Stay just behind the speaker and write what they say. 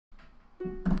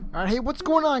Alright, hey, what's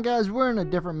going on, guys? We're in a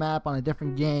different map on a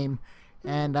different game,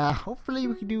 and hopefully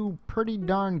we can do pretty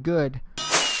darn good.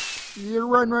 Yeah,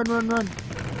 run, run, run, run.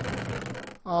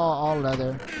 Oh, all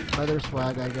leather. Leather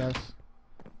swag, I guess.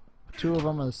 Two of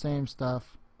them are the same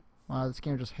stuff. Wow, this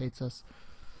game just hates us.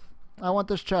 I want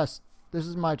this chest. This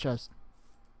is my chest.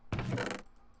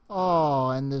 Oh,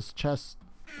 and this chest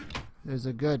is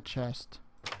a good chest.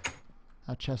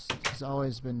 That chest has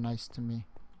always been nice to me.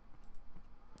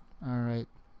 Alright.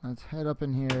 Let's head up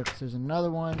in here because there's another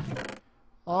one.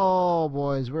 Oh,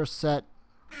 boys, we're set.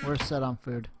 We're set on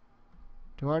food.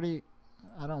 I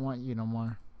don't want you no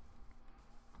more.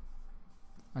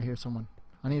 I hear someone.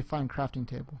 I need to find a crafting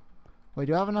table. Wait,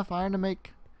 do I have enough iron to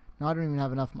make? No, I don't even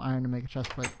have enough iron to make a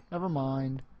chest plate. Never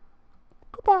mind.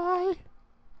 Goodbye.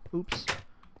 Oops.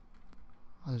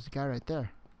 Oh, there's a guy right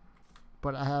there.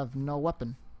 But I have no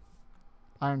weapon.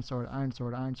 Iron sword, iron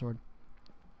sword, iron sword.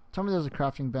 Tell me there's a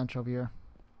crafting bench over here.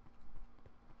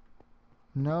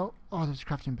 No. Oh, there's a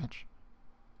crafting bench.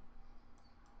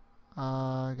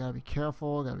 Gotta be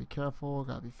careful, gotta be careful,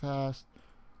 gotta be fast.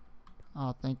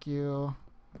 Oh, thank you.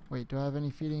 Wait, do I have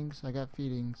any feedings? I got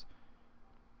feedings.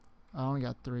 I only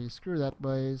got 3. Screw that,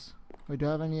 boys. Wait, do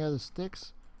I have any other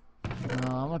sticks? No,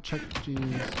 I'm gonna check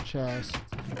these chests.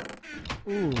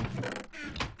 Ooh.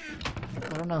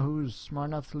 I don't know who's smart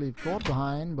enough to leave gold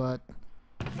behind, but...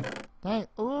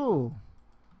 Ooh!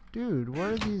 Dude,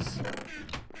 what are these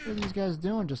guys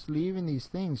doing? Just leaving these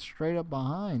things straight up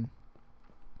behind.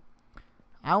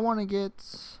 I want to get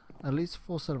at least a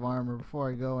full set of armor before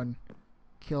I go and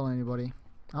kill anybody.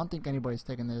 I don't think anybody's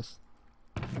taking this.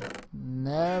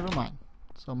 Never mind.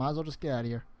 So might as well just get out of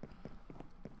here.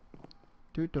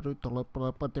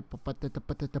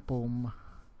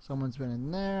 Someone's been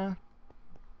in there.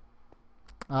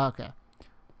 Okay.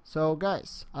 So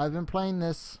guys, I've been playing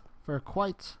this for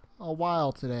quite a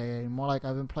while today. More like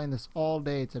I've been playing this all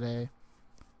day today.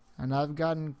 And I've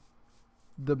gotten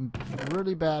the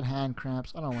really bad hand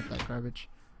cramps. I don't want that garbage.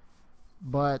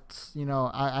 But, you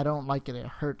know, I don't like it. It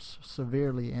hurts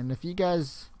severely. And if you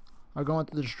guys are going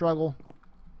through the struggle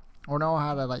or know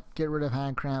how to like get rid of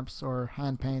hand cramps or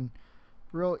hand pain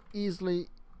real easily,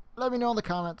 let me know in the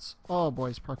comments. Oh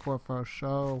boys, parkour for a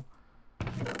show.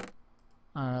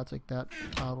 Alright, I'll take that.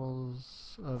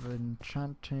 Bottles of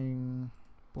enchanting.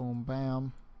 Boom,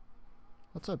 bam.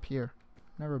 What's up here?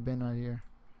 Never been out here.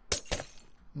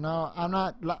 No, I'm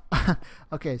not.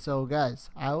 Okay, so guys,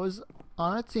 I was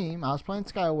on a team. I was playing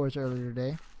Skywars earlier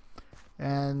today.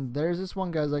 And there's this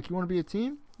one guy's like, you want to be a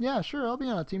team? Yeah, sure, I'll be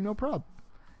on a team, no problem.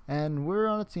 And we're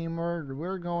on a team.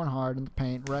 We're going hard in the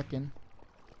paint, wrecking.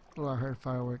 Oh, I heard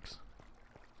fireworks.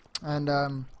 And,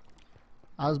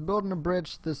 I was building a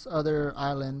bridge to this other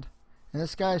island, and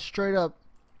this guy straight up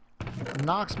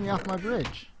knocks me off my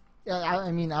bridge. Yeah,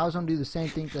 I mean, I was gonna do the same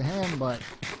thing to him, but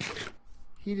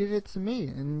he did it to me,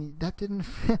 and that didn't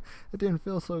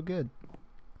feel so good.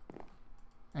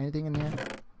 Anything in here?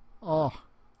 Oh,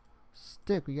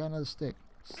 stick. We got another stick.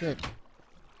 Sick.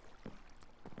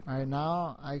 All right,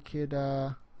 now I could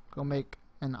go make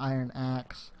an iron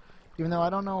axe, even though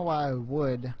I don't know why I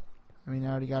would. I mean,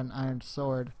 I already got an iron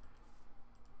sword.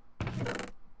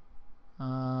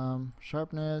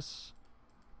 Sharpness.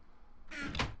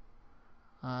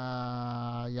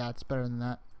 Yeah, it's better than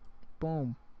that.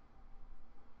 Boom.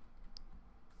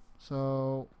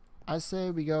 So, I say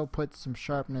we go put some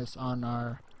sharpness on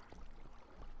our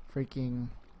freaking...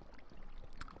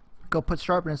 Go put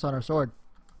sharpness on our sword.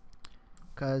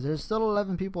 Because there's still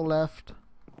 11 people left.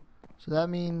 So that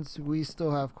means we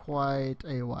still have quite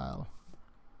a while.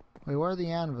 Wait, where are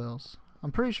the anvils?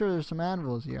 I'm pretty sure there's some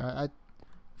anvils here. I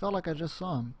felt like I just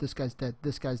saw him. This guy's dead.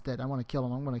 This guy's dead. I want to kill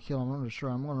him. I'm going to kill him. I'm going to destroy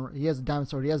him. He has a diamond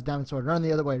sword. He has a diamond sword. Run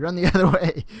the other way. Run the other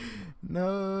way.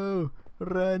 No.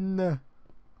 Run.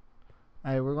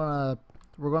 Alright,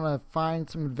 we're gonna find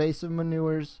some evasive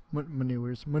maneuver.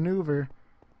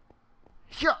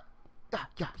 Yeah.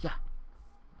 Yeah.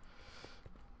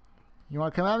 You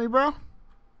want to come at me, bro?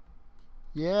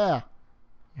 Yeah.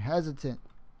 You're hesitant.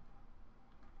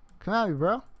 Come at me,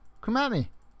 bro. Come at me.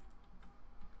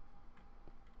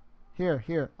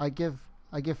 Here. I give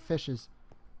fishes.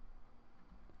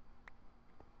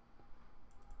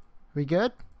 We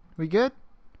good? We good?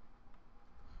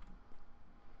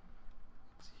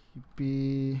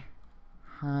 Behind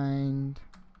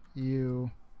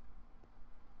you.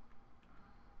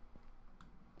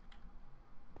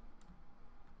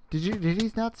 Did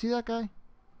he not see that guy?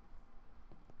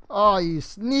 Oh, you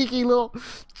sneaky little...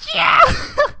 Yeah!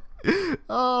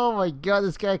 Oh my god,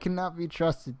 this guy cannot be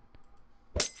trusted.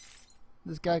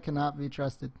 This guy cannot be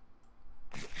trusted.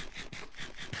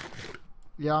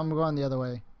 Yeah, I'm going the other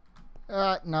way.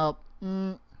 Nope.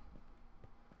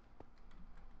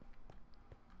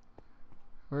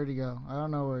 Where'd he go? I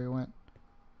don't know where he went.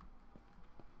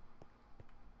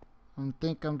 I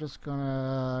think I'm just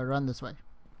gonna run this way.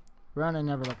 Run and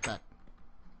never look back.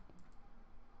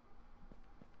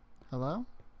 Hello?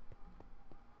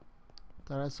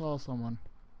 Thought I saw someone.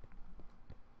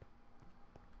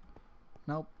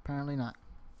 Nope, apparently not.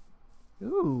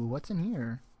 Ooh, what's in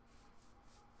here?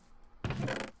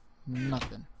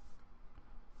 Nothing.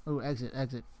 Ooh, exit,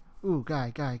 exit. Ooh,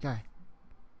 guy.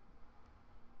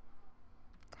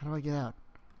 How do I get out?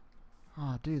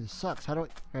 Oh, dude, this sucks. How do I...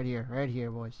 Right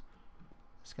here, boys.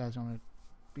 This guy's gonna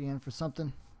be in for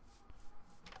something.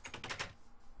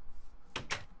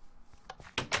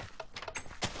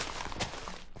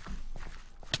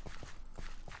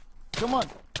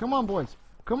 Come on, boys.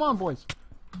 Come on, boys.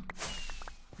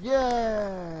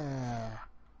 Yeah.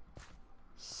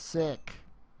 Sick.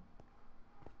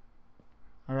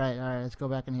 Alright, let's go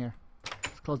back in here.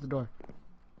 Let's close the door.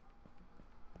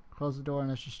 Close the door and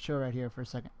let's just chill right here for a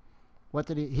second. What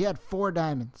did he had 4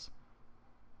 diamonds.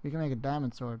 We can make a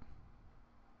diamond sword.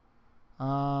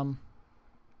 Other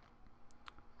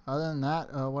than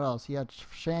that, what else? He had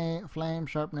flame,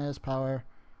 sharpness, power.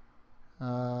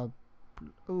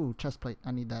 Ooh, chest plate.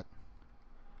 I need that.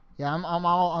 Yeah,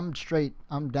 I'm straight.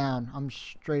 I'm down. I'm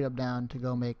straight up down to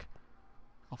go make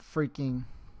a freaking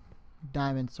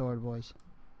diamond sword, boys.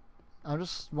 I'm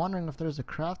just wondering if there's a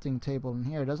crafting table in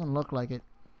here. It doesn't look like it.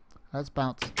 Let's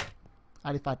bounce.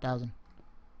 95,000.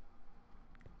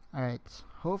 Alright.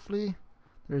 Hopefully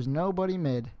there's nobody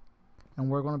mid. And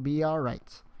we're going to be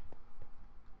alright.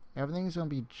 Everything's going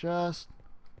to be just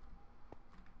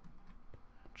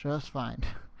fine.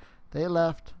 They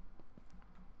left.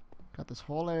 Got this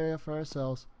whole area for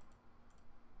ourselves.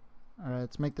 Alright,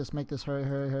 let's make this.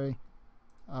 Hurry.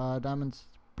 Diamonds.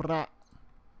 Bra.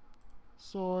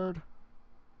 Sword.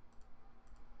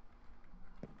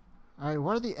 Alright,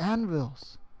 what are the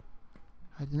anvils?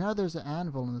 I know there's an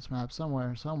anvil in this map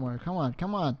somewhere. Come on.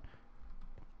 I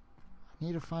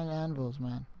need to find anvils,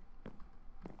 man.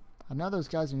 I know those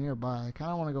guys are nearby. I kind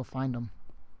of want to go find them.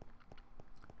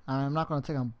 And I'm not going to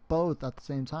take them both at the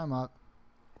same time out.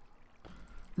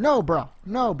 No, bro.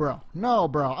 I'm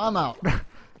out.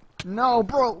 No,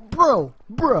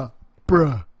 bruh.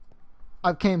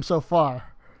 I've came so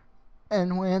far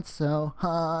and went so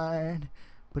hard,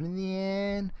 but in the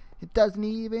end, it doesn't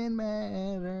even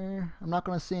matter. I'm not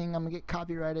gonna sing. I'm gonna get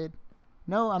copyrighted.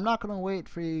 No, I'm not gonna wait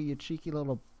for you, you cheeky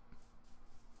little.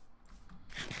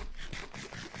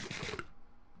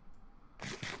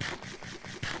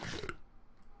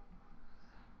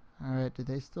 All right, do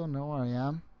they still know where I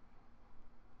am?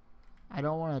 I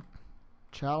don't want to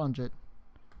challenge it.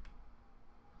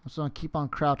 I'm just gonna keep on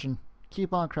crouching.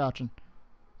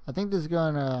 I think this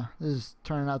is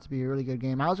turning out to be a really good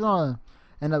game. I was gonna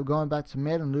end up going back to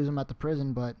mid and lose him at the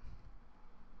prison, but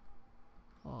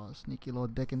oh, sneaky little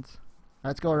dickens.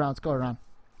 Let's go around.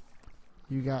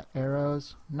 You got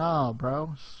arrows? No,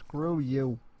 bro. Screw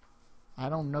you. I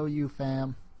don't know you,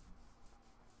 fam.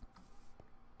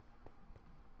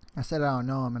 I said I don't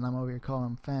know him, and I'm over here calling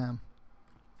him fam.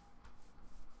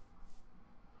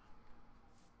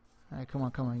 Alright, come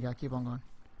on. You gotta keep on going.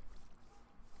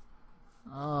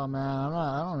 Oh man,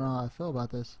 I don't know how I feel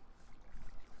about this.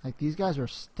 Like, these guys are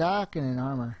stacking in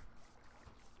armor.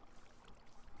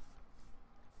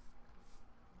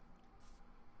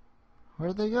 Where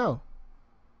did they go?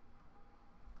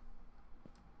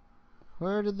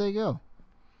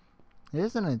 It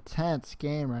is an intense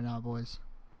game right now, boys.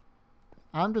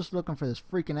 I'm just looking for this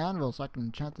freaking anvil so I can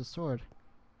enchant this sword.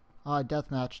 Oh,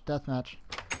 deathmatch.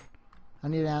 I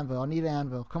need an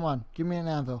anvil. Come on, give me an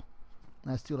anvil.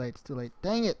 That's too late.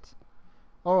 Dang it!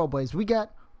 Alright, boys, we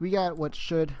got what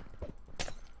should.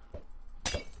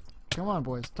 Come on,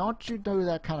 boys, don't you do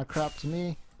that kind of crap to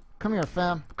me. Come here,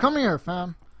 fam.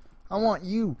 I want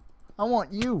you.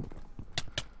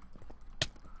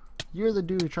 You're the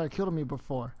dude who tried killing me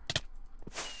before.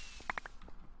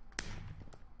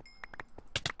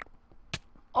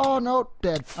 Oh no,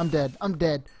 dead. I'm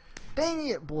dead. Dang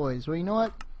it, boys. Well, you know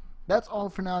what? That's all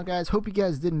for now, guys. Hope you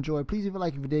guys did enjoy. Please leave a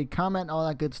like if you did. Comment, all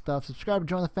that good stuff. Subscribe,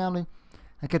 join the family.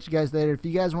 I'll catch you guys later. If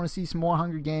you guys want to see some more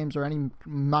Hunger Games or any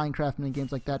Minecraft mini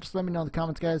games like that, just let me know in the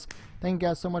comments, guys. Thank you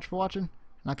guys so much for watching, and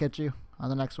I'll catch you on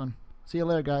the next one. See you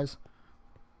later, guys.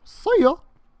 See ya.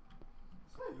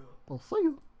 I'll see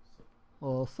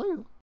you.